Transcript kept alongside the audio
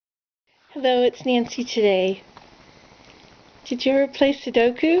Hello, it's Nancy today. Did you ever play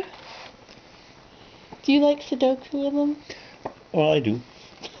Sudoku? Do you like Sudoku, Willem? Well, I do.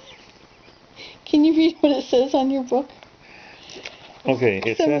 Can you read what it says on your book? Okay,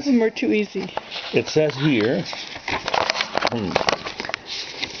 Some of them are too easy. It says here.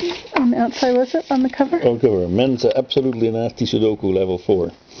 On the outside, was it? On the cover? On cover, Mensa absolutely nasty Sudoku level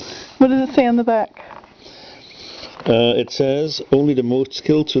 4. What does it say on the back? It says, only the most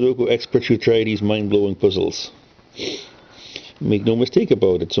skilled Sudoku experts should try these mind-blowing puzzles. Make no mistake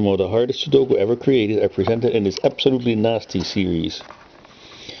about it, some of the hardest Sudoku ever created are presented in this absolutely nasty series.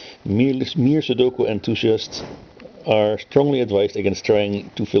 Mere Sudoku enthusiasts are strongly advised against trying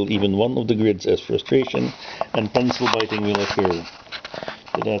to fill even one of the grids, as frustration and pencil biting will occur.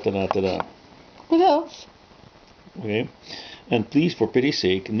 Ta-da. What else? Okay. And please, for pity's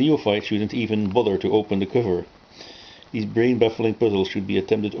sake, neophytes shouldn't even bother to open the cover. These brain-baffling puzzles should be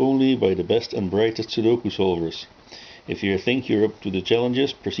attempted only by the best and brightest Sudoku solvers. If you think you're up to the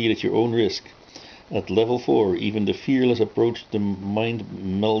challenges, proceed at your own risk. At level 4, even the fearless approach the mind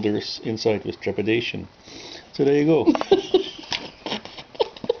melders inside with trepidation. So there you go.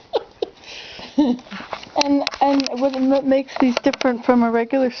 And what makes these different from a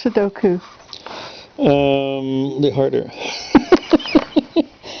regular Sudoku? They're harder.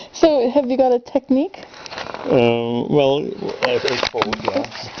 So, have you got a technique? Well, I suppose, yeah.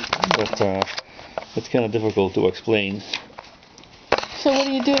 But it's kind of difficult to explain. So what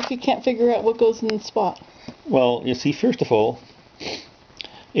do you do if you can't figure out what goes in the spot? Well, you see, first of all,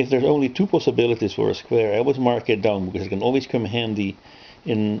 if there's only two possibilities for a square, I always mark it down because it can always come handy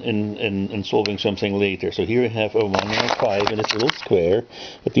in solving something later. So here I have a 1 and a 5 in this little square.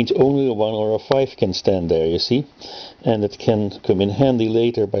 That means only a 1 or a 5 can stand there, you see? And it can come in handy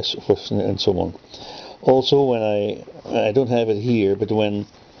later and so on. Also, when I don't have it here, but when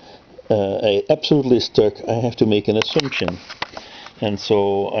I absolutely stuck, I have to make an assumption. And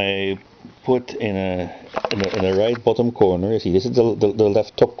so I put in a right bottom corner, you see, this is the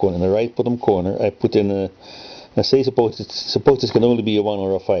left top corner, in the right bottom corner, I put in suppose this can only be a 1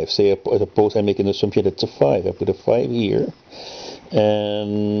 or a 5. Say, suppose I make an assumption that it's a 5. I put a 5 here,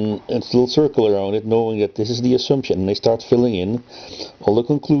 and a little circle around it, knowing that this is the assumption, and I start filling in all the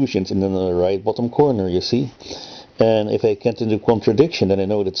conclusions in the right bottom corner, you see. And if I get into contradiction, then I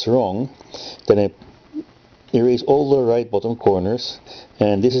know that's wrong, then I erase all the right bottom corners,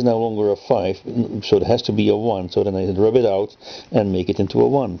 and this is no longer a 5, so it has to be a 1, so then I rub it out and make it into a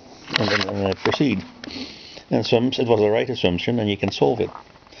 1, and then I proceed. And it was the right assumption, and you can solve it.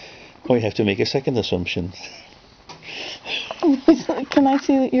 Or you have to make a second assumption. Can I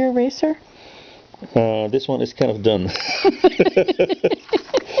see your eraser? This one is kind of done.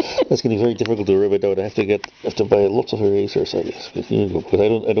 That's going to be very difficult to rub it out. I have to buy lots of erasers, I guess. Because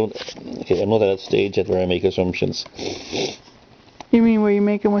I'm not at that stage yet where I make assumptions. You mean where you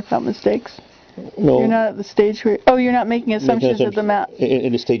make them without mistakes? No. You're not at the stage where... Oh, you're not making assumptions of the map.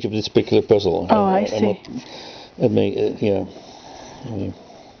 In the stage of this particular puzzle. Oh, I see. Yeah.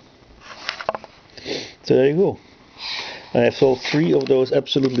 So there you go. I have solved 3 of those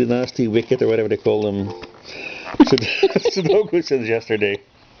absolutely nasty wicked, or whatever they call them, Sudoku since yesterday.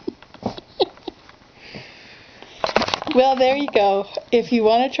 Well, there you go. If you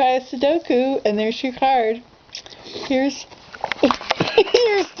want to try a Sudoku, and there's your card, here's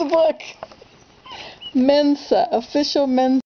the book. Mensa, official Mensa.